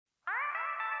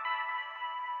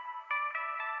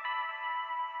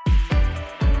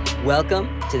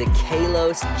Welcome to the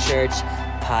Kalos Church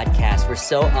podcast. We're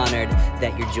so honored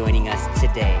that you're joining us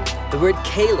today. The word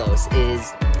kalos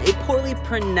is a poorly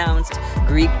pronounced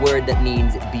Greek word that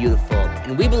means beautiful.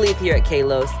 And we believe here at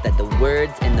Kalos that the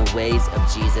words and the ways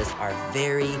of Jesus are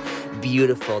very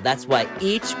beautiful. That's why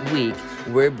each week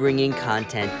we're bringing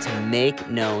content to make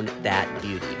known that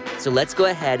beauty. So let's go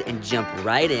ahead and jump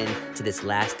right in to this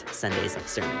last Sunday's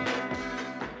sermon.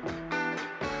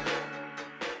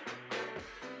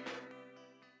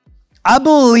 I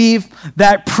believe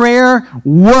that prayer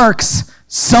works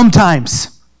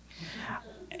sometimes.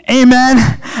 Amen.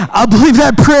 I believe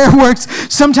that prayer works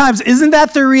sometimes. Isn't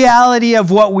that the reality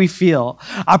of what we feel?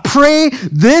 I pray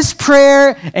this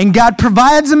prayer and God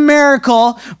provides a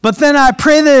miracle, but then I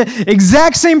pray the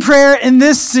exact same prayer in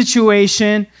this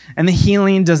situation and the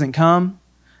healing doesn't come.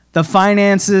 The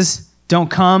finances don't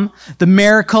come. The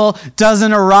miracle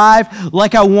doesn't arrive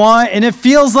like I want. And it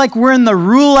feels like we're in the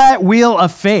roulette wheel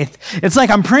of faith. It's like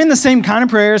I'm praying the same kind of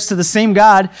prayers to the same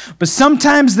God, but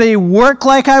sometimes they work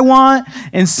like I want,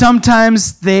 and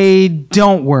sometimes they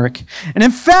don't work. And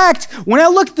in fact, when I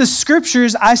look at the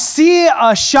scriptures, I see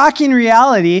a shocking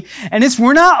reality, and it's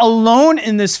we're not alone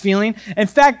in this feeling. In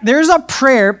fact, there's a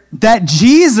prayer that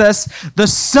Jesus, the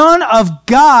Son of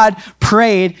God,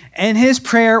 prayed, and his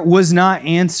prayer was not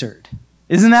answered.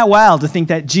 Isn't that wild to think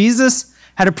that Jesus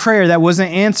had a prayer that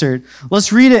wasn't answered?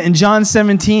 Let's read it in John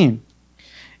 17.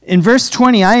 In verse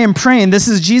 20, I am praying, this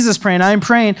is Jesus praying, I am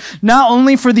praying not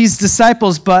only for these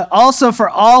disciples, but also for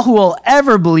all who will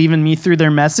ever believe in me through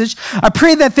their message. I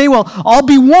pray that they will all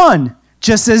be one,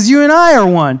 just as you and I are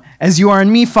one, as you are in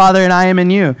me, Father, and I am in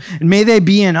you. And may they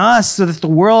be in us so that the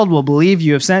world will believe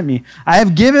you have sent me. I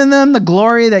have given them the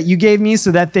glory that you gave me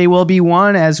so that they will be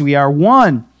one as we are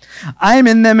one. I am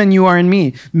in them and you are in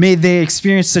me. May they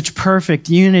experience such perfect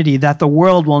unity that the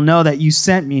world will know that you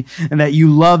sent me and that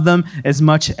you love them as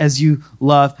much as you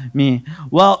love me.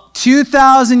 Well,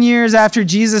 2,000 years after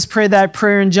Jesus prayed that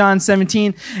prayer in John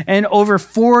 17 and over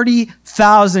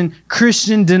 40,000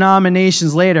 Christian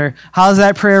denominations later, how's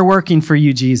that prayer working for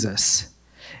you, Jesus?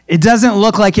 It doesn't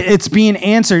look like it's being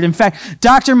answered. In fact,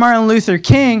 Dr. Martin Luther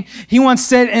King, he once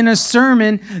said in a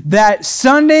sermon that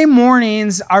Sunday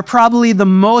mornings are probably the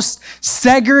most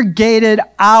segregated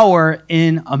hour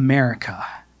in America.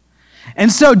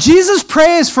 And so Jesus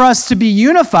prays for us to be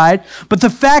unified, but the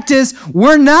fact is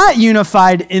we're not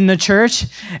unified in the church.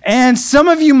 And some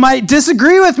of you might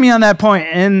disagree with me on that point.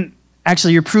 And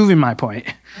actually, you're proving my point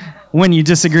when you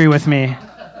disagree with me.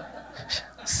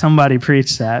 Somebody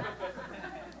preach that.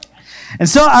 And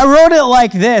so I wrote it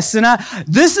like this, and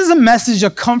this is a message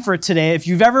of comfort today if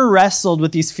you've ever wrestled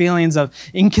with these feelings of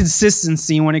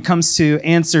inconsistency when it comes to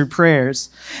answered prayers.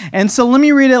 And so let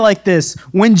me read it like this.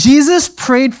 When Jesus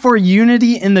prayed for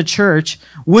unity in the church,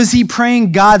 was he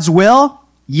praying God's will?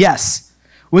 Yes.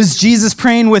 Was Jesus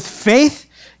praying with faith?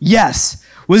 Yes.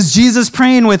 Was Jesus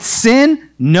praying with sin?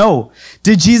 No.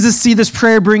 Did Jesus see this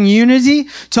prayer bring unity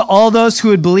to all those who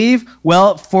would believe?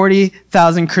 Well,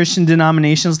 40,000 Christian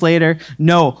denominations later,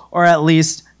 no, or at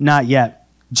least not yet.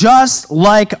 Just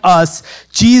like us,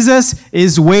 Jesus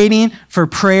is waiting for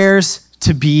prayers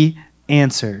to be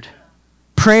answered.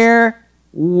 Prayer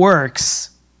works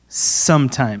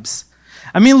sometimes.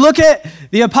 I mean, look at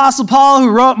the Apostle Paul who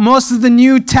wrote most of the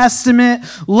New Testament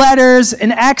letters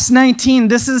in Acts 19.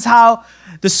 This is how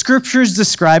the scriptures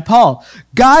describe Paul.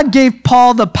 God gave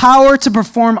Paul the power to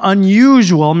perform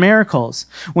unusual miracles.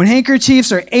 When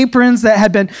handkerchiefs or aprons that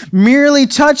had been merely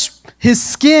touched his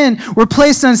skin were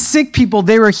placed on sick people,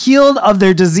 they were healed of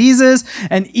their diseases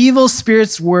and evil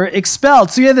spirits were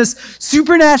expelled. So he had this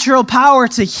supernatural power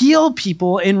to heal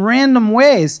people in random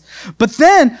ways. But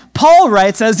then Paul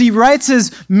writes, as he writes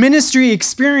his ministry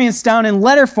experience down in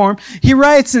letter form, he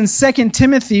writes in 2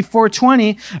 Timothy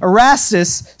 4:20,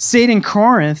 Erastus stayed in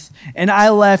Corinth, and I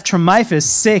left Trophimus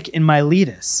sick in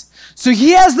Miletus. So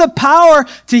he has the power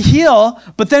to heal,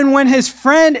 but then when his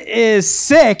friend is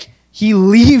sick, he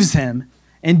leaves him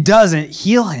and doesn't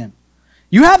heal him.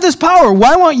 You have this power.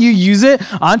 Why won't you use it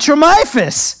on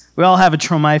Trophimus? We all have a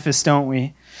Trophimus, don't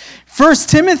we? 1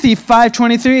 Timothy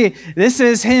 5:23, this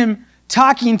is him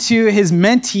talking to his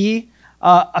mentee,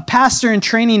 a pastor in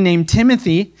training named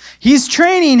Timothy. He's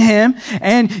training him,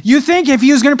 and you think if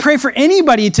he was going to pray for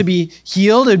anybody to be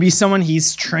healed, it'd be someone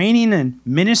he's training in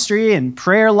ministry and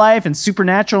prayer life and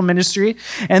supernatural ministry.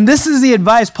 And this is the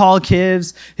advice Paul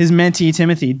gives his mentee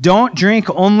Timothy. Don't drink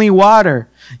only water.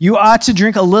 You ought to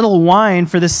drink a little wine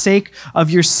for the sake of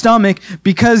your stomach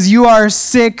because you are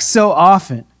sick so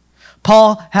often.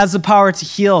 Paul has the power to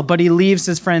heal, but he leaves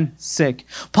his friend sick.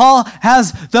 Paul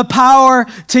has the power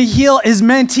to heal his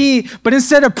mentee, but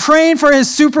instead of praying for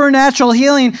his supernatural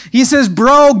healing, he says,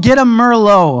 bro, get a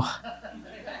Merlot.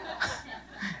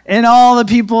 And all the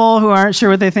people who aren't sure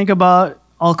what they think about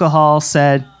alcohol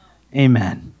said,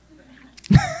 amen.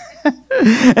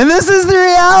 And this is the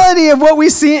reality of what we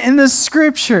see in the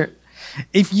scripture.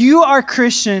 If you are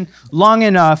Christian long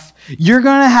enough, you're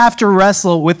going to have to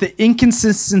wrestle with the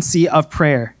inconsistency of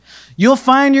prayer. You'll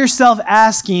find yourself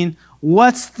asking,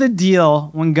 what's the deal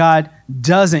when God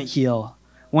doesn't heal,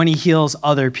 when he heals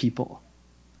other people?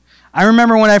 I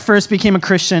remember when I first became a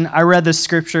Christian, I read the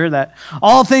scripture that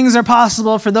all things are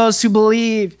possible for those who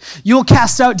believe. You'll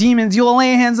cast out demons, you'll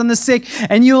lay hands on the sick,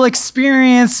 and you'll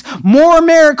experience more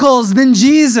miracles than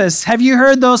Jesus. Have you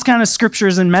heard those kind of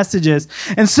scriptures and messages?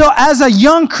 And so as a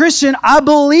young Christian, I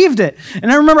believed it. And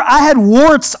I remember I had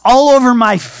warts all over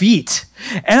my feet.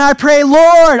 And I pray,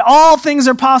 Lord, all things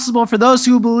are possible for those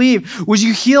who believe. Would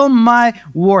you heal my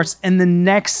warts? And the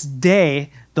next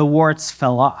day, the warts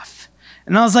fell off.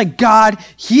 And I was like, God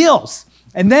heals.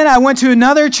 And then I went to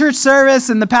another church service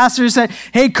and the pastor said,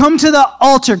 hey, come to the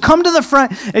altar, come to the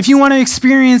front if you want to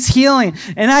experience healing.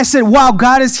 And I said, wow,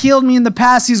 God has healed me in the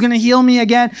past. He's going to heal me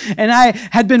again. And I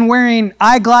had been wearing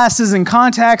eyeglasses and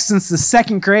contacts since the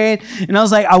second grade. And I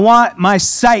was like, I want my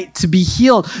sight to be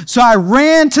healed. So I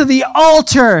ran to the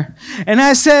altar and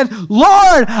I said,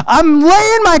 Lord, I'm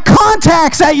laying my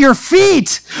contacts at your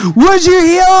feet. Would you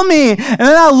heal me? And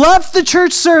then I left the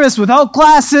church service without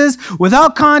glasses,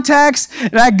 without contacts.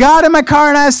 And I got in my car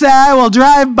and I said, I will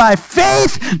drive by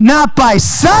faith, not by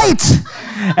sight.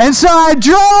 And so I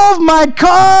drove my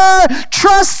car,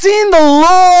 trusting the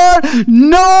Lord,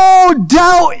 no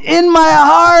doubt in my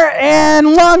heart.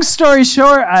 And long story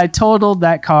short, I totaled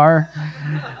that car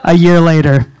a year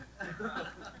later.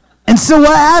 And so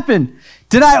what happened?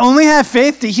 Did I only have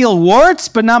faith to heal warts,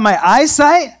 but not my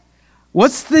eyesight?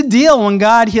 What's the deal when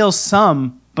God heals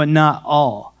some, but not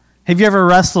all? Have you ever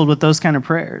wrestled with those kind of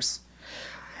prayers?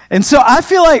 And so I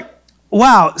feel like,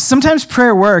 wow, sometimes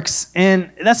prayer works,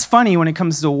 and that's funny when it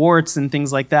comes to warts and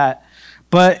things like that.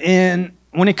 But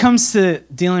when it comes to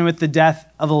dealing with the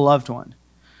death of a loved one,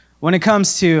 when it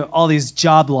comes to all these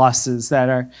job losses that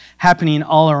are happening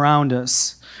all around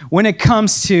us, when it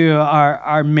comes to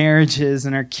our marriages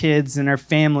and our kids and our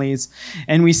families,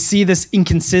 and we see this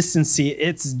inconsistency,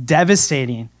 it's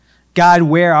devastating. God,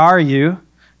 where are you?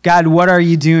 God, what are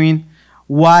you doing?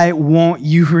 Why won't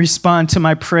you respond to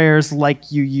my prayers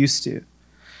like you used to?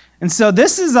 And so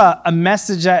this is a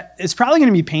message that is probably going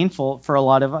to be painful for a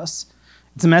lot of us.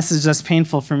 It's a message that's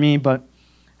painful for me, but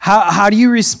how do you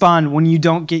respond when you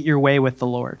don't get your way with the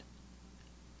Lord?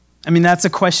 I mean, that's a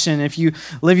question. If you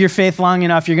live your faith long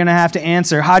enough, you're going to have to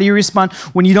answer. How do you respond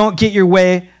when you don't get your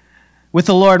way with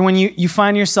the Lord? When you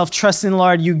find yourself trusting the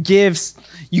Lord, you give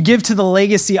to the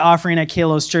legacy offering at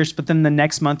Kalos Church, but then the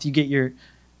next month you get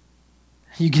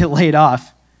laid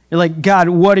off. You're like, God,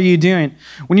 what are you doing?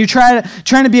 When you're trying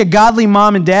to be a godly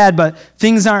mom and dad, but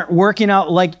things aren't working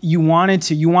out like you wanted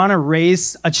to. You want to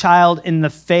raise a child in the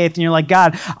faith, and you're like,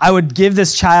 God, I would give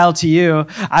this child to you.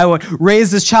 I would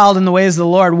raise this child in the ways of the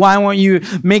Lord. Why won't you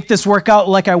make this work out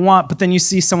like I want? But then you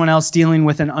see someone else dealing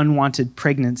with an unwanted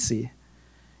pregnancy.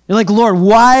 You're like, Lord,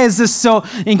 why is this so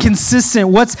inconsistent?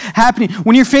 What's happening?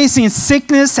 When you're facing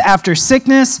sickness after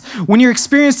sickness, when you're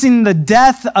experiencing the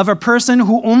death of a person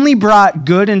who only brought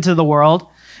good into the world,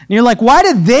 and you're like, why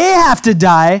did they have to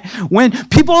die when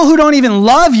people who don't even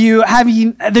love you,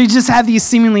 they just have these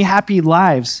seemingly happy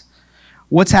lives?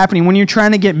 What's happening? When you're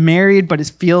trying to get married, but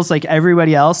it feels like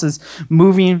everybody else is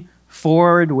moving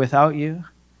forward without you?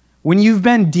 When you've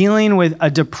been dealing with a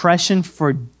depression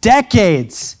for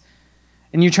decades,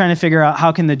 and you're trying to figure out,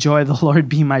 how can the joy of the Lord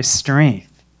be my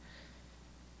strength?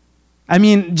 I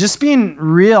mean, just being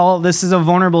real, this is a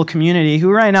vulnerable community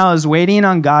who right now is waiting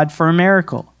on God for a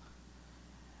miracle.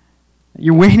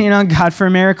 You're waiting on God for a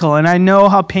miracle, and I know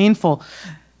how painful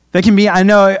that can be. I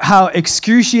know how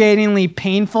excruciatingly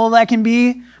painful that can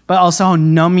be, but also how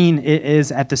numbing it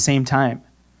is at the same time.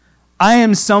 I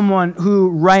am someone who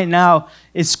right now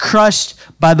is crushed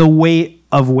by the weight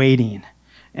of waiting.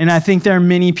 And I think there are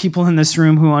many people in this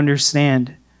room who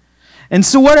understand. And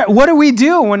so what do we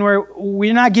do when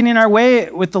we're not getting our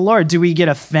way with the Lord? Do we get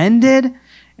offended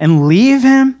and leave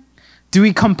him? Do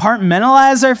we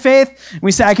compartmentalize our faith?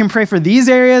 We say, I can pray for these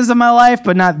areas of my life,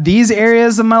 but not these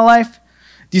areas of my life.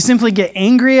 Do you simply get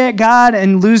angry at God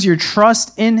and lose your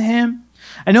trust in him?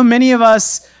 I know many of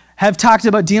us have talked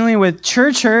about dealing with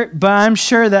church hurt, but I'm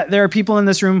sure that there are people in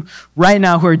this room right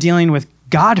now who are dealing with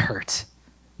God hurt.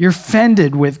 You're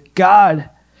offended with God.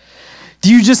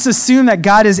 Do you just assume that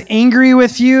God is angry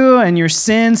with you and your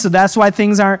sin, so that's why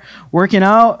things aren't working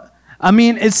out? I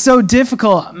mean, it's so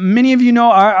difficult. Many of you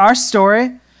know our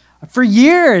story. For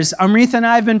years, Amrita and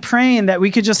I have been praying that we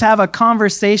could just have a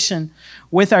conversation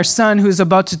with our son who's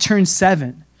about to turn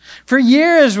 7. For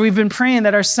years, we've been praying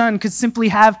that our son could simply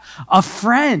have a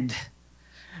friend.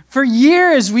 For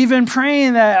years, we've been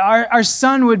praying that our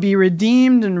son would be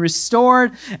redeemed and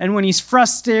restored, and when he's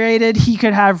frustrated, he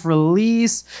could have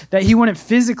release, that he wouldn't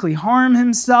physically harm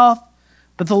himself.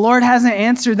 But the Lord hasn't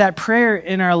answered that prayer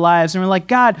in our lives. And we're like,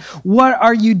 God, what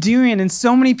are you doing? And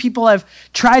so many people have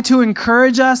tried to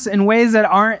encourage us in ways that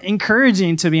aren't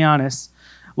encouraging, to be honest.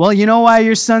 Well, you know why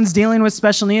your son's dealing with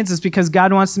special needs? It's because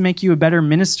God wants to make you a better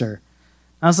minister.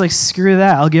 I was like, screw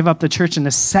that. I'll give up the church in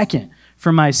a second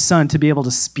for my son to be able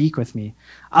to speak with me.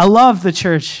 I love the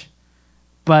church,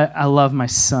 but I love my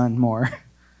son more.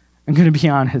 I'm going to be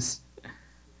honest.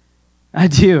 I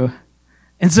do.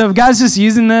 And so if God's just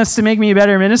using this to make me a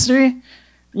better ministry,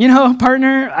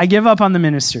 partner, I give up on the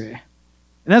ministry. And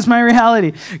that's my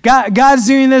reality. God's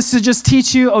doing this to just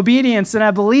teach you obedience, and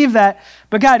I believe that.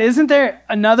 But God, isn't there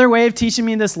another way of teaching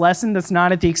me this lesson that's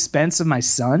not at the expense of my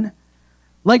son?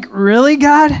 Like, really,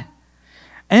 God?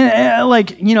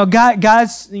 And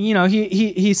God's,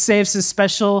 he saves his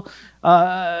special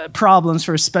problems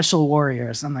for special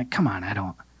warriors. I'm like, come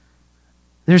on,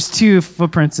 There's 2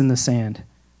 footprints in the sand.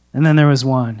 And then there was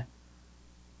one.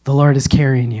 The Lord is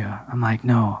carrying you. I'm like,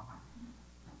 no.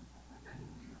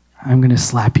 I'm going to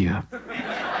slap you.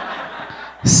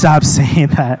 Stop saying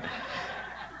that.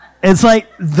 It's like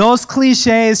those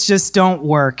cliches just don't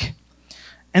work.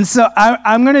 And so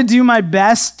I'm going to do my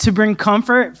best to bring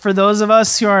comfort for those of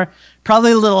us who are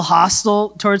probably a little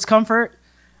hostile towards comfort.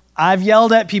 I've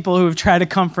yelled at people who have tried to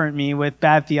comfort me with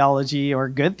bad theology or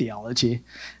good theology.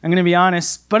 I'm going to be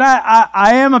honest. But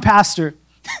I am a pastor.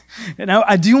 And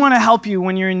I do want to help you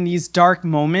when you're in these dark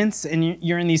moments and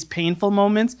you're in these painful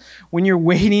moments when you're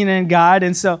waiting in God.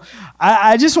 And so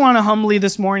I just want to humbly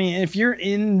this morning, if you're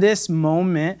in this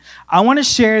moment, I want to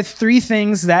share 3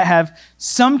 things that have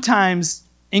sometimes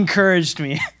encouraged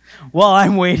me while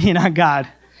I'm waiting on God.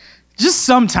 Just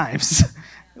sometimes.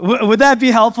 Would that be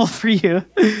helpful for you?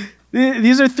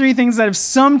 These are 3 things that have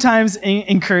sometimes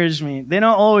encouraged me. They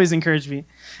don't always encourage me.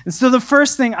 And so the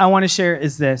first thing I want to share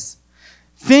is this.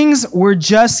 Things were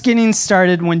just getting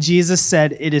started when Jesus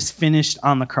said, "It is finished"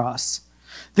 on the cross.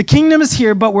 The kingdom is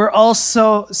here, but we're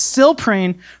also still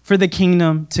praying for the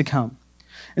kingdom to come.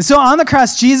 And so on the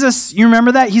cross, Jesus, you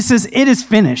remember that? He says, "It is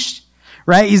finished,"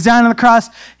 right? He's down on the cross.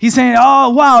 He's saying,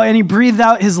 oh, wow. And he breathed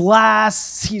out his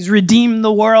last. He's redeemed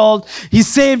the world. He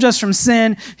saved us from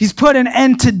sin. He's put an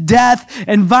end to death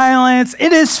and violence.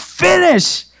 It is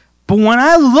finished. But when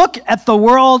I look at the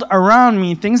world around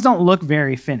me, things don't look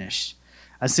very finished.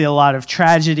 I see a lot of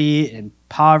tragedy and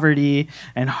poverty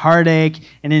and heartache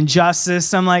and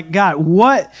injustice. I'm like, God,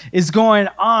 what is going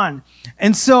on?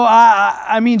 And so,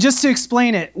 I mean, just to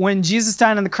explain it, when Jesus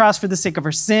died on the cross for the sake of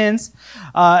our sins,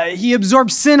 he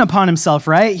absorbed sin upon himself,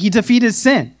 right? He defeated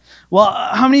sin. Well,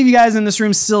 how many of you guys in this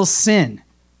room still sin?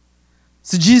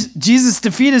 So Jesus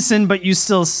defeated sin, but you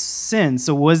still sin.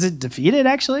 So was it defeated,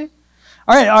 actually?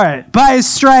 All right. By his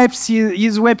stripes,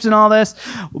 he's whipped and all this.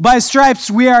 By his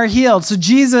stripes, we are healed. So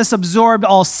Jesus absorbed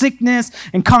all sickness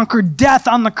and conquered death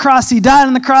on the cross. He died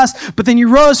on the cross, but then he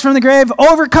rose from the grave,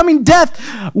 overcoming death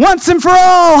once and for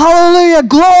all. Hallelujah,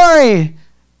 glory.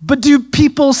 But do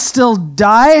people still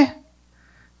die?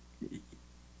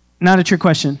 Not a trick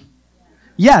question.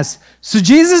 Yes. So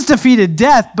Jesus defeated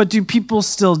death, but do people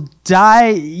still die?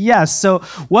 Yes. So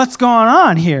what's going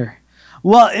on here?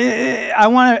 Well, I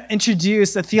want to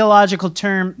introduce a theological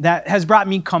term that has brought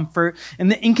me comfort in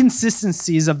the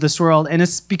inconsistencies of this world, and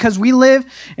it's because we live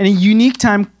in a unique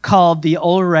time called the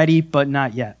already but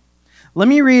not yet. Let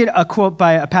me read a quote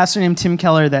by a pastor named Tim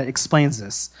Keller that explains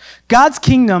this. God's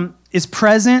kingdom is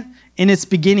present in its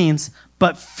beginnings,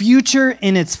 but future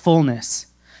in its fullness.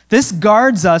 This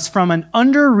guards us from an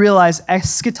under-realized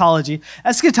eschatology.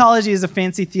 Eschatology is a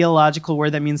fancy theological word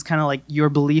that means kind of like your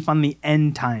belief on the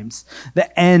end times,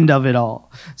 the end of it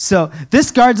all. So this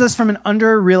guards us from an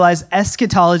under-realized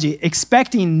eschatology,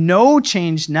 expecting no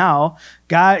change now.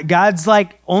 God's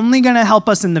like only going to help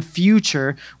us in the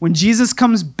future. When Jesus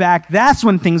comes back, that's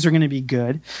when things are going to be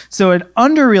good. So an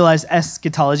under-realized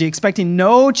eschatology, expecting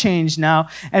no change now,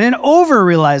 and an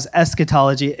over-realized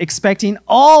eschatology, expecting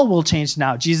all will change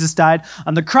now. Jesus died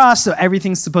on the cross, so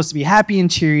everything's supposed to be happy and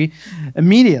cheery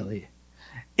immediately.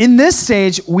 In this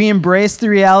stage, we embrace the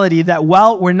reality that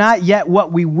while we're not yet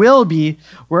what we will be,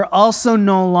 we're also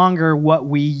no longer what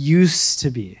we used to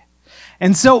be.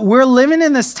 And so we're living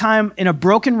in this time in a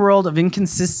broken world of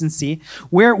inconsistency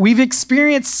where we've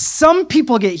experienced some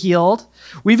people get healed,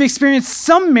 we've experienced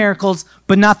some miracles,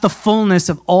 but not the fullness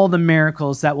of all the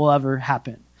miracles that will ever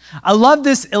happen. I love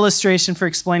this illustration for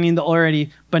explaining the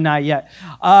already, but not yet.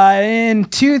 In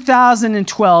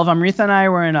 2012, Amrita and I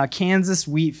were in a Kansas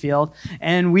wheat field,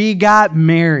 and we got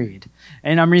married.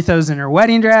 And Amrita was in her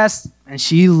wedding dress, and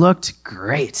she looked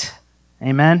great.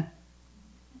 Amen?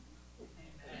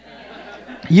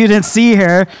 You didn't see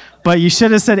her, but you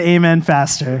should have said amen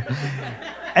faster.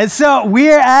 And so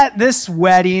we're at this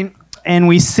wedding, and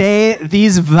we say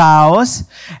these vows,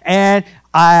 and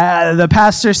the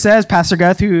pastor says, Pastor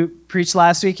Garth, who preached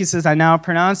last week, he says, I now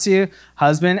pronounce you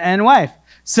husband and wife.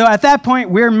 So at that point,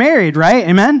 we're married, right?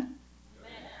 Amen?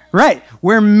 Right.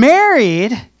 We're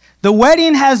married. The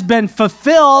wedding has been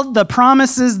fulfilled. The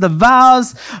promises, the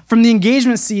vows from the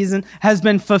engagement season has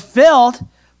been fulfilled,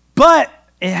 but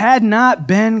it had not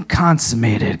been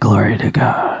consummated. Glory to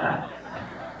God.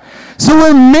 So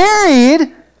we're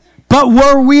married, but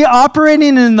were we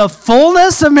operating in the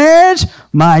fullness of marriage?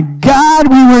 My God,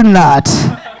 we were not.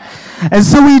 And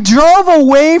so we drove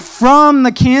away from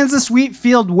the Kansas wheat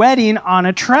field wedding on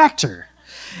a tractor.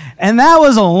 And that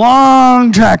was a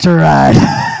long tractor ride.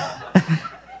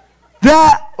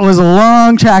 That was a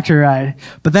long tractor ride.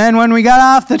 But then when we got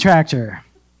off the tractor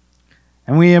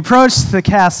and we approached the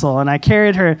castle and I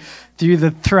carried her through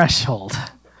the threshold,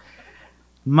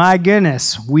 my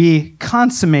goodness, we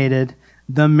consummated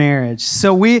the marriage.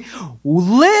 So we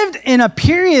lived in a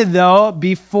period, though,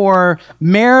 before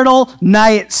marital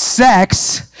night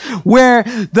sex, where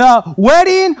the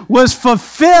wedding was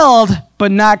fulfilled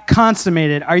but not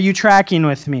consummated. Are you tracking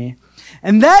with me?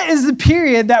 And that is the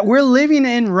period that we're living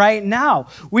in right now.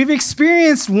 We've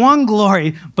experienced one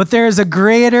glory, but there is a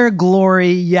greater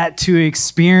glory yet to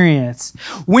experience.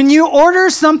 When you order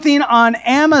something on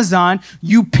Amazon,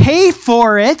 you pay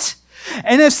for it.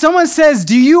 And if someone says,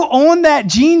 do you own that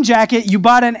jean jacket you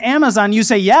bought on Amazon? You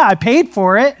say, yeah, I paid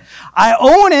for it. I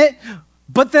own it.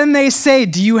 But then they say,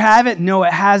 do you have it? No,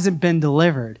 it hasn't been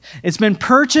delivered. It's been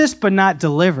purchased, but not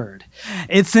delivered.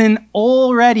 It's an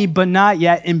already, but not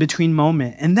yet in between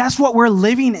moment. And that's what we're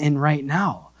living in right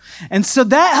now. And so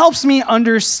that helps me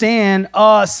understand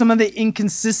some of the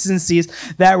inconsistencies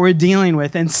that we're dealing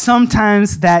with. And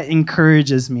sometimes that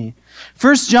encourages me.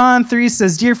 1 John 3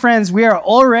 says, dear friends, we are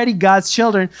already God's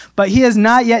children, but he has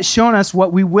not yet shown us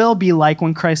what we will be like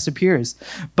when Christ appears.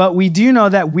 But we do know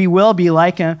that we will be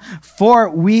like him, for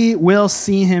we will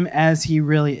see him as he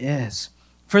really is.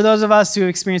 For those of us who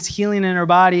experience healing in our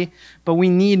body, but we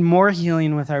need more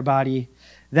healing with our body,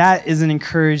 that is an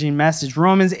encouraging message.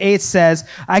 Romans 8 says,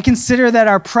 I consider that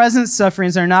our present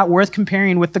sufferings are not worth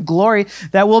comparing with the glory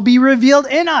that will be revealed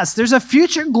in us. There's a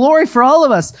future glory for all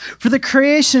of us. For the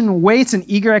creation waits in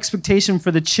eager expectation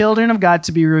for the children of God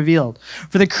to be revealed.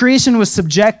 For the creation was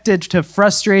subjected to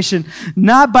frustration,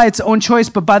 not by its own choice,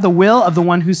 but by the will of the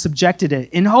one who subjected it,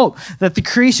 in hope that the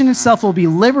creation itself will be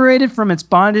liberated from its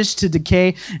bondage to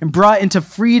decay and brought into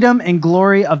freedom and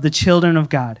glory of the children of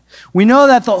God. We know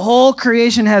that the whole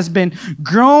creation has been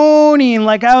groaning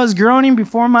like I was groaning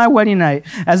before my wedding night,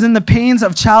 as in the pains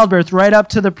of childbirth right up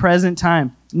to the present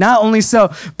time. Not only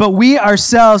so, but we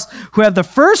ourselves who have the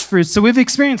first fruits, so we've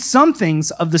experienced some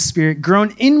things of the Spirit,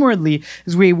 grown inwardly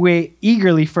as we wait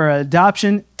eagerly for our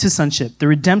adoption to sonship, the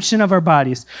redemption of our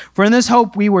bodies. For in this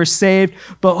hope we were saved,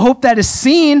 but hope that is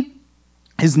seen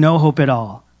is no hope at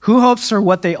all. Who hopes for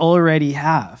what they already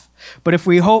have? But if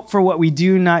we hope for what we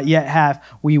do not yet have,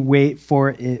 we wait for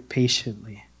it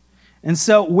patiently. And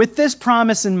so with this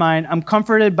promise in mind, I'm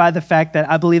comforted by the fact that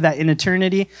I believe that in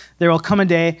eternity, there will come a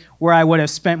day where I would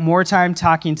have spent more time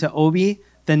talking to Obi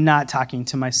than not talking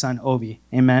to my son, Obi.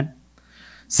 Amen?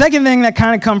 Second thing that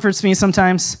kind of comforts me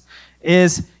sometimes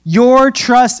is your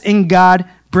trust in God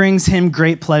brings him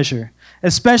great pleasure,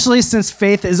 especially since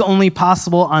faith is only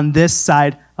possible on this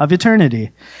side of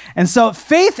eternity. And so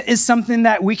faith is something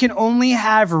that we can only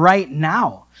have right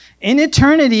now. In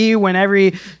eternity, when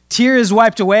every tear is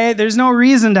wiped away, there's no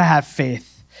reason to have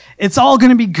faith. It's all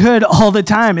going to be good all the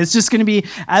time. It's just going to be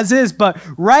as is. But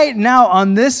right now,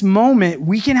 on this moment,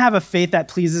 we can have a faith that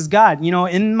pleases God. You know,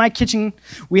 in my kitchen,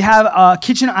 we have a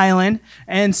kitchen island.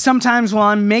 And sometimes while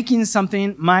I'm making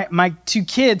something, my two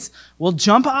kids will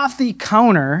jump off the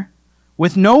counter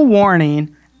with no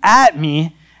warning at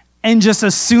me and just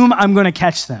assume I'm going to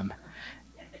catch them.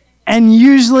 And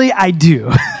usually I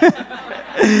do.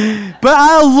 But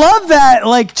I love that,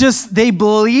 like, just they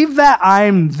believe that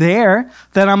I'm there,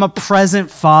 that I'm a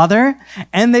present father,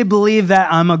 and they believe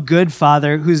that I'm a good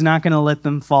father who's not going to let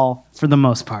them fall for the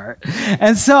most part.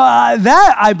 And so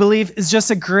that, I believe, is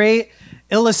just a great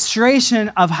illustration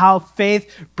of how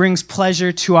faith brings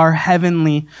pleasure to our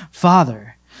heavenly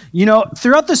Father. You know,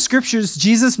 throughout the scriptures,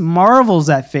 Jesus marvels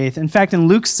at faith. In fact, in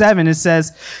Luke 7, it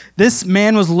says, this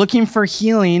man was looking for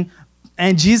healing,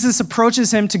 and Jesus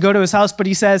approaches him to go to his house, but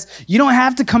he says, you don't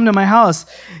have to come to my house.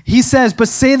 He says, but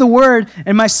say the word,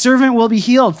 and my servant will be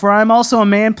healed, for I am also a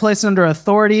man placed under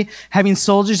authority, having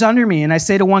soldiers under me. And I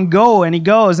say to one, go, and he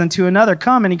goes, and to another,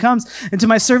 come, and he comes, and to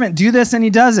my servant, do this, and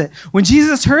he does it. When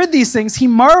Jesus heard these things, he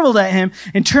marveled at him,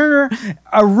 and turned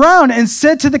around and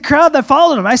said to the crowd that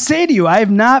followed him, I say to you, I have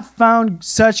not found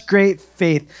such great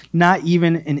faith, not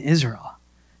even in Israel.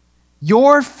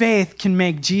 Your faith can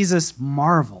make Jesus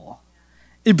marvel.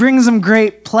 It brings him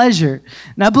great pleasure.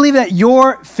 And I believe that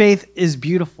your faith is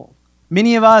beautiful.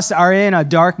 Many of us are in a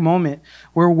dark moment.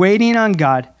 We're waiting on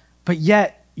God, but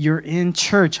yet you're in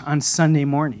church on Sunday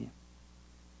morning.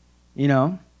 You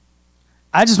know?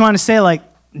 I just want to say, like,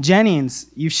 Jennings,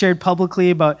 you've shared publicly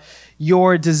about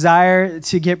your desire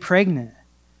to get pregnant.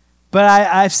 But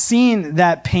I've seen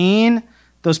that pain,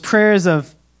 those prayers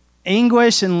of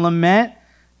anguish and lament,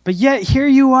 but yet here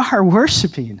you are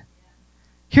worshiping.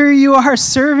 Here you are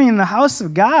serving the house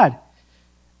of God.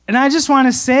 And I just want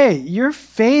to say, your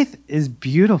faith is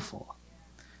beautiful.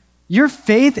 Your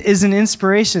faith is an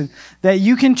inspiration that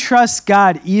you can trust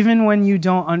God even when you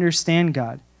don't understand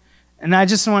God. And I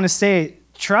just want to say,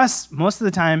 trust most of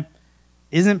the time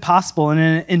isn't possible in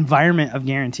an environment of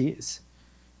guarantees.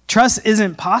 Trust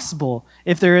isn't possible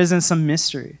if there isn't some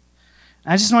mystery.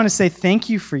 I just want to say thank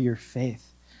you for your faith.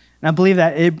 And I believe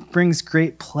that it brings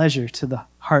great pleasure to the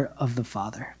heart of the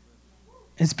Father.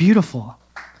 It's beautiful.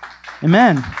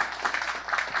 Amen.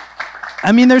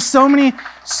 I mean, there's so many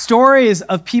stories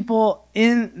of people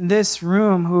in this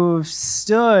room who have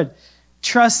stood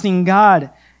trusting God.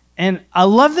 And I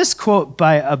love this quote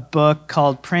by a book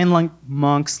called Praying Like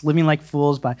Monks, Living Like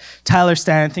Fools by Tyler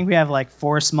Staton. I think we have like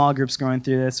 4 small groups going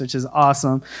through this, which is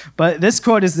awesome. But this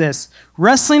quote is this: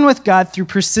 wrestling with God through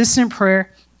persistent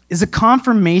prayer is a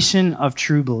confirmation of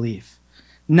true belief,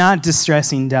 not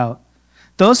distressing doubt.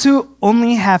 Those who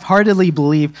only half-heartedly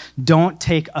believe don't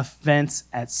take offense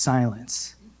at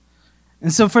silence.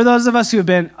 And so for those of us who have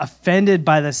been offended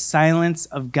by the silence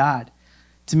of God,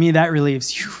 to me that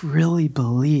relieves. You really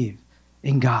believe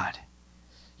in God.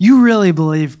 You really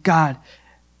believe God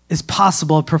is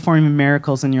possible at performing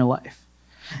miracles in your life.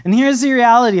 And here's the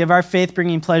reality of our faith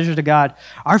bringing pleasure to God.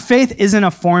 Our faith isn't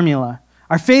a formula.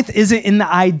 Our faith isn't in the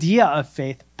idea of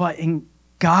faith, but in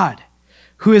God,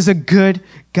 who is a good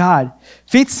God.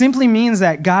 Faith simply means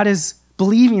that God is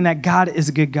believing that God is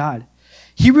a good God.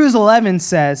 Hebrews 11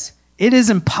 says, it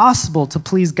is impossible to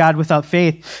please God without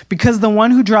faith, because the one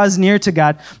who draws near to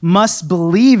God must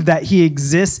believe that he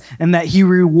exists and that he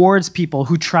rewards people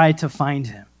who try to find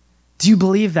him. Do you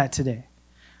believe that today?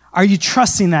 Are you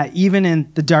trusting that even in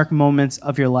the dark moments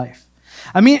of your life?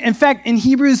 I mean, in fact, in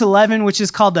Hebrews 11, which is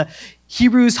called the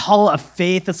Hebrews Hall of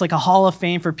Faith, it's like a hall of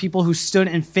fame for people who stood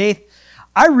in faith.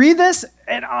 I read this,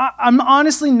 and I'm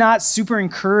honestly not super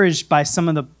encouraged by some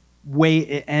of the way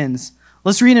it ends.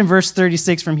 Let's read in verse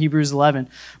 36 from Hebrews 11.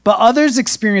 But others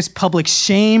experienced public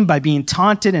shame by being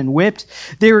taunted and whipped.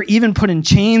 They were even put in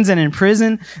chains and in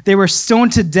prison. They were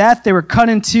stoned to death. They were cut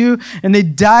in two, and they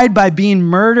died by being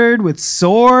murdered with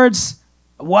swords.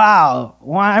 Wow,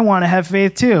 well, I want to have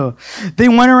faith too. They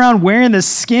went around wearing the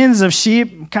skins of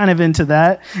sheep, kind of into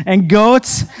that, and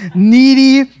goats,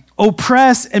 needy,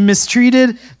 oppressed, and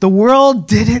mistreated. The world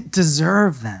didn't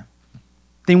deserve them.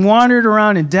 They wandered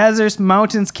around in deserts,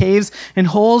 mountains, caves, and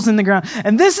holes in the ground.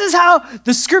 And this is how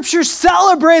the scripture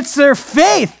celebrates their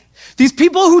faith. These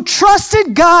people who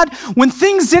trusted God when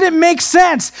things didn't make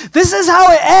sense. This is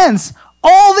how it ends.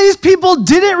 All these people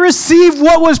didn't receive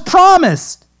what was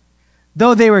promised,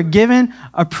 though they were given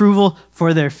approval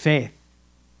for their faith.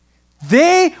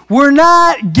 They were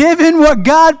not given what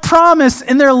God promised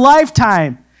in their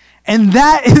lifetime. And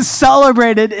that is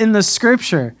celebrated in the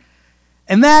scripture.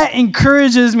 And that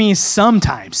encourages me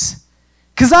sometimes,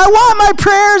 because I want my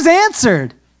prayers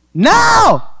answered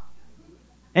now.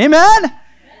 Amen?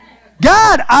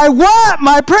 God, I want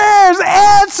my prayers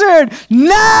answered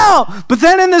now. But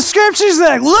then in the scriptures,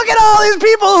 like, look at all these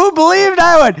people who believed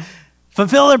I would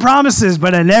fulfill their promises,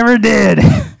 but I never did.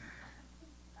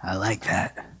 I like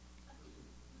that.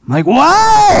 I'm like,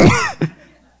 why?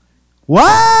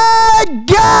 Why,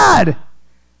 God?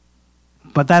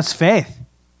 But that's faith.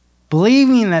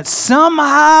 Believing that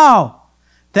somehow,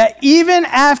 that even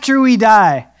after we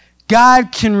die,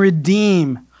 God can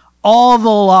redeem all the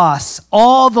loss,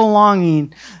 all the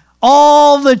longing,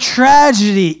 all the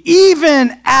tragedy,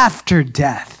 even after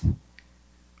death.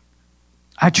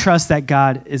 I trust that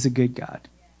God is a good God.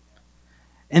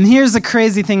 And here's the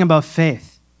crazy thing about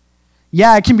faith.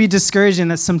 Yeah, it can be discouraging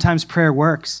that sometimes prayer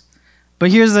works. But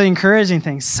here's the encouraging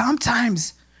thing.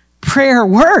 Sometimes prayer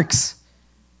works.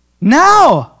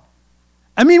 Now.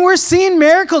 I mean, we're seeing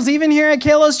miracles even here at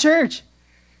Kalos Church.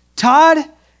 Todd,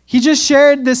 he just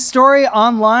shared this story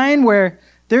online where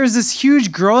there was this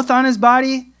huge growth on his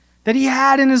body that he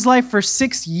had in his life for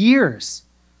 6 years.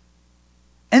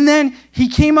 And then he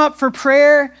came up for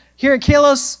prayer here at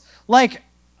Kalos like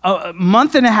a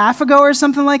month and a half ago or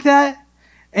something like that.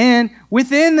 And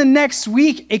within the next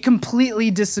week, it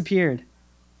completely disappeared.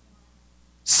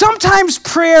 Sometimes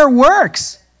prayer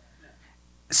works.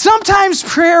 Sometimes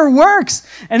prayer works.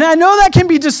 And I know that can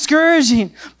be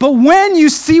discouraging. But when you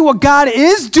see what God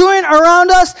is doing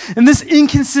around us in this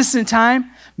inconsistent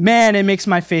time, man, it makes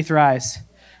my faith rise.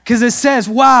 Because it says,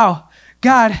 wow,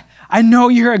 God, I know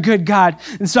you're a good God.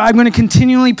 And so I'm going to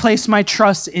continually place my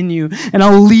trust in you. And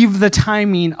I'll leave the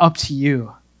timing up to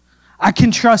you. I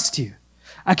can trust you.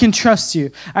 I can trust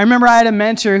you. I remember I had a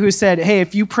mentor who said, hey,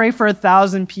 if you pray for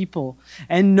 1,000 people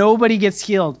and nobody gets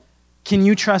healed, can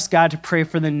you trust God to pray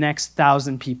for the next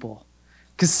 1,000 people?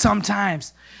 Because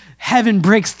sometimes heaven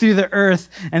breaks through the earth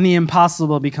and the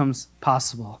impossible becomes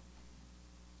possible.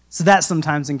 So that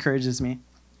sometimes encourages me.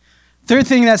 Third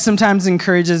thing that sometimes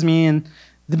encourages me, and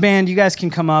the band, you guys can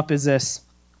come up, is this.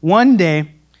 One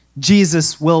day,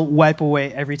 Jesus will wipe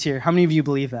away every tear. How many of you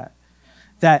believe that?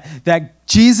 That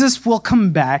Jesus will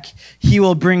come back. He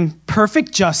will bring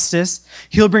perfect justice.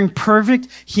 He'll bring perfect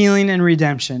healing and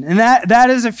redemption. And that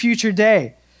is a future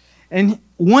day. And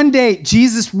one day,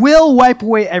 Jesus will wipe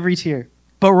away every tear.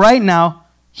 But right now,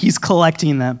 he's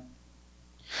collecting them.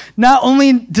 Not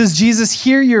only does Jesus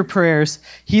hear your prayers,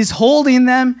 he's holding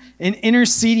them and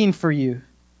interceding for you.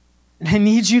 And I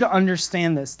need you to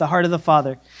understand this, the heart of the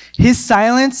Father. His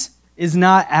silence is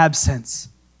not absence.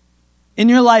 In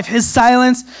your life, his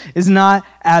silence is not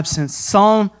absence.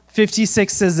 Psalm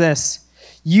 56 says this,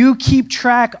 you keep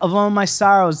track of all my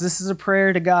sorrows. This is a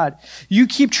prayer to God. You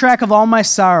keep track of all my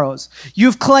sorrows. You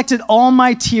have collected all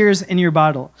my tears in your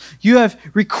bottle. You have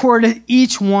recorded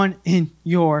each one in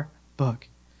your book.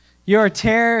 Your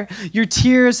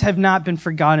tears have not been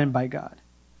forgotten by God.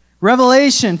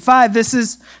 Revelation 5, this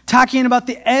is talking about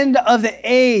the end of the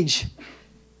age.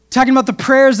 Talking about the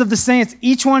prayers of the saints.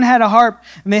 Each one had a harp,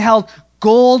 and they held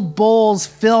gold bowls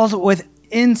filled with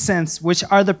incense, which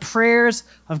are the prayers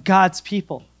of God's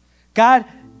people. God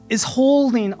is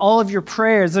holding all of your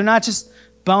prayers. They're not just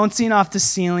bouncing off the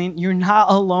ceiling. You're not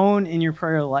alone in your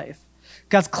prayer life.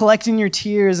 God's collecting your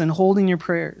tears and holding your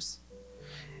prayers.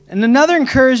 And another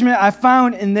encouragement I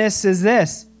found in this is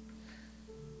this.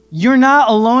 You're not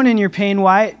alone in your pain.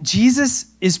 Why? Jesus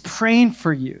is praying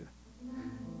for you.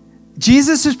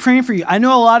 Jesus is praying for you. I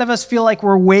know a lot of us feel like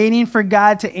we're waiting for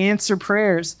God to answer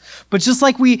prayers. But just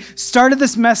like we started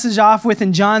this message off with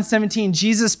in John 17,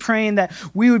 Jesus praying that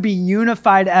we would be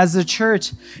unified as a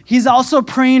church. He's also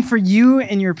praying for you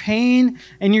and your pain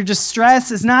and your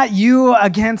distress. It's not you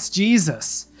against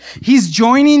Jesus. He's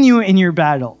joining you in your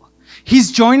battle.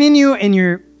 He's joining you in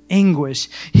your anguish.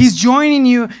 He's joining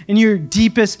you in your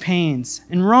deepest pains.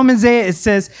 In Romans 8, it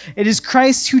says, it is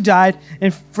Christ who died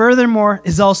and furthermore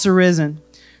is also risen,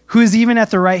 who is even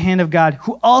at the right hand of God,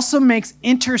 who also makes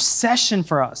intercession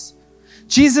for us.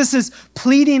 Jesus is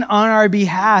pleading on our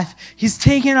behalf. He's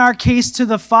taking our case to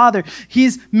the Father.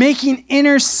 He's making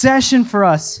intercession for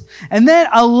us. And then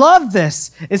I love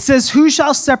this. It says, who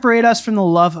shall separate us from the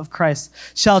love of Christ?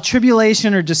 Shall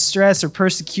tribulation or distress or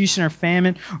persecution or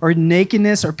famine or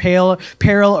nakedness or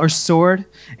peril or sword?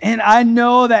 And I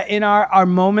know that in our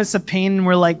moments of pain,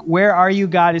 we're like, where are you,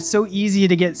 God? It's so easy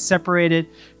to get separated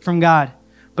from God.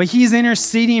 But he's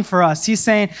interceding for us. He's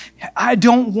saying, I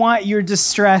don't want your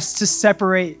distress to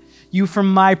separate you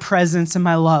from my presence and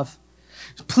my love.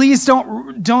 Please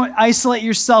don't isolate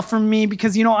yourself from me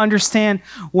because you don't understand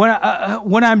what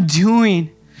I'm doing.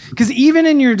 Because even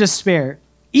in your despair,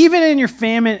 even in your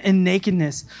famine and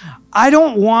nakedness, I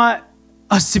don't want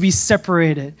us to be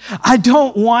separated. I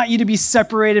don't want you to be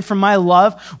separated from my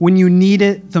love when you need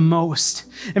it the most.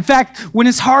 In fact, when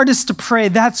it's hardest to pray,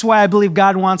 that's why I believe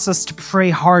God wants us to pray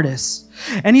hardest.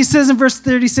 And he says in verse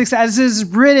 36, as it is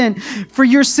written, for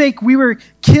your sake we were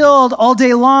killed all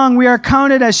day long. We are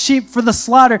counted as sheep for the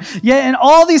slaughter. Yet in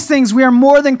all these things we are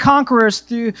more than conquerors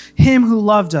through him who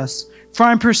loved us. For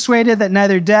I'm persuaded that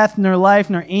neither death, nor life,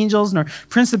 nor angels, nor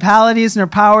principalities, nor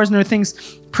powers, nor things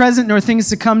present, nor things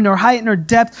to come, nor height, nor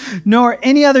depth, nor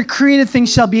any other created thing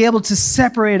shall be able to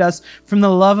separate us from the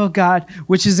love of God,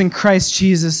 which is in Christ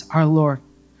Jesus our Lord.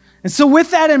 And so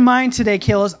with that in mind today,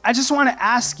 Kalos, I just want to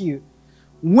ask you,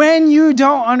 When you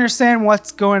don't understand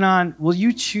what's going on, will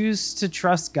you choose to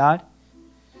trust God?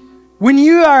 When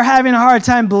you are having a hard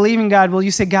time believing God, will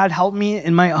you say, God, help me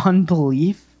in my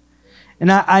unbelief?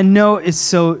 And I know it's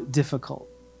so difficult.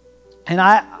 And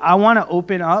I want to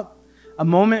open up a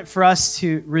moment for us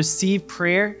to receive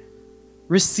prayer,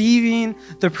 receiving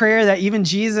the prayer that even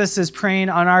Jesus is praying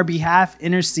on our behalf,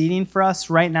 interceding for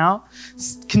us right now,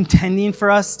 contending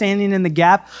for us, standing in the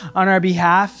gap on our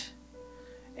behalf.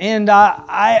 And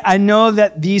I know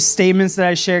that these statements that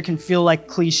I share can feel like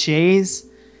cliches.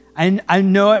 I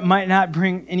know it might not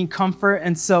bring any comfort.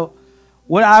 And so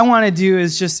what I want to do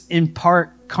is just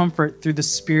impart comfort through the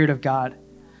Spirit of God.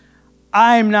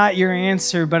 I'm not your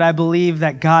answer, but I believe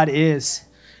that God is.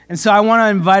 And so I want to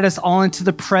invite us all into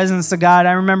the presence of God.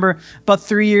 I remember about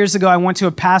 3 years ago, I went to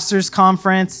a pastor's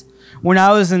conference when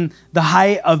I was in the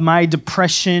height of my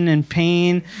depression and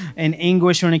pain and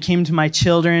anguish when it came to my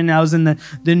children. I was in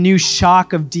the new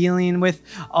shock of dealing with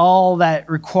all that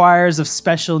requires of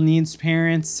special needs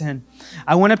parents. And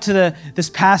I went up to this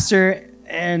pastor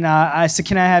and I said,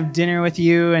 can I have dinner with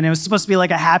you? And it was supposed to be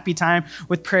like a happy time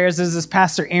with prayers. There's this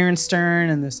Pastor Aaron Stern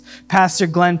and this Pastor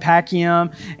Glenn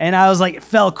Packiam. And I was like, it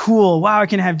felt cool. Wow, I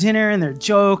can have dinner and their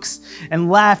jokes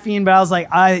and laughing. But I was like,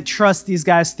 I trust these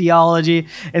guys' theology.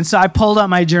 And so I pulled out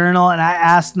my journal and I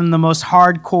asked them the most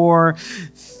hardcore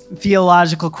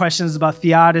theological questions about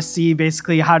theodicy.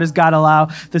 Basically, how does God allow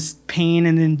this pain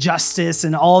and injustice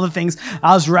and all the things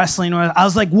I was wrestling with? I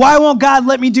was like, why won't God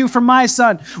let me do for my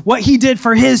son what he did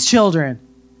for his children?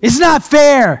 It's not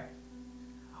fair.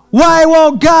 Why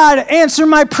won't God answer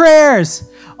my prayers?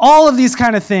 All of these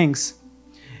kind of things.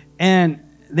 And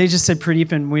they just said,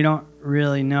 Pradeepan, we don't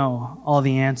really know all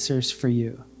the answers for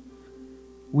you.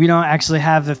 We don't actually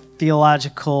have the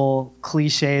theological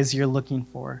cliches you're looking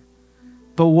for.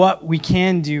 But what we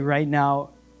can do right now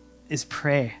is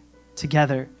pray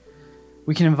together.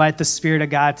 We can invite the Spirit of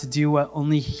God to do what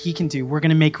only He can do. We're going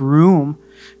to make room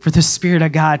for the Spirit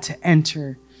of God to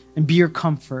enter and be your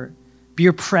comfort, be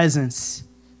your presence,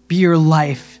 be your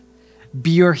life,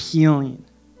 be your healing.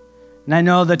 And I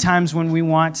know the times when we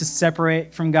want to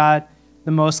separate from God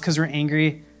the most because we're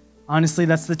angry, honestly,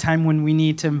 that's the time when we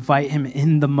need to invite Him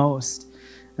in the most.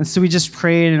 And so we just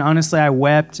prayed, and honestly, I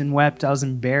wept and wept. I was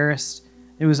embarrassed.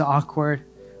 It was awkward,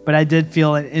 but I did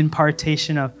feel an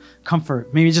impartation of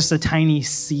comfort, maybe just a tiny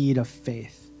seed of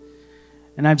faith.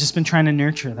 And I've just been trying to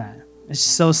nurture that. It's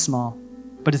so small,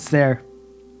 but it's there.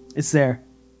 It's there.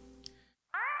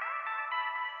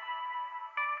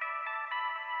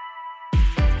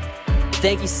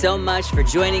 Thank you so much for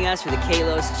joining us for the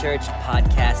Kalos Church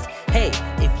podcast. Hey,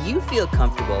 if you feel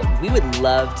comfortable, we would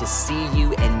love to see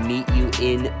you and meet you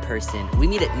in person. We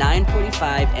meet at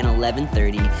 9:45 and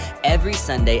 11:30 every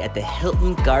Sunday at the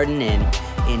Hilton Garden Inn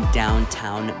in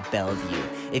downtown Bellevue.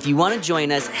 If you want to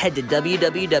join us, head to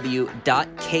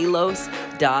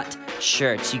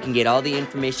www.kalos.church. You can get all the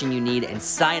information you need and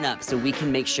sign up so we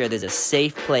can make sure there's a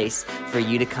safe place for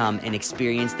you to come and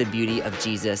experience the beauty of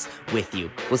Jesus with you.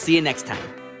 We'll see you next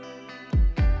time.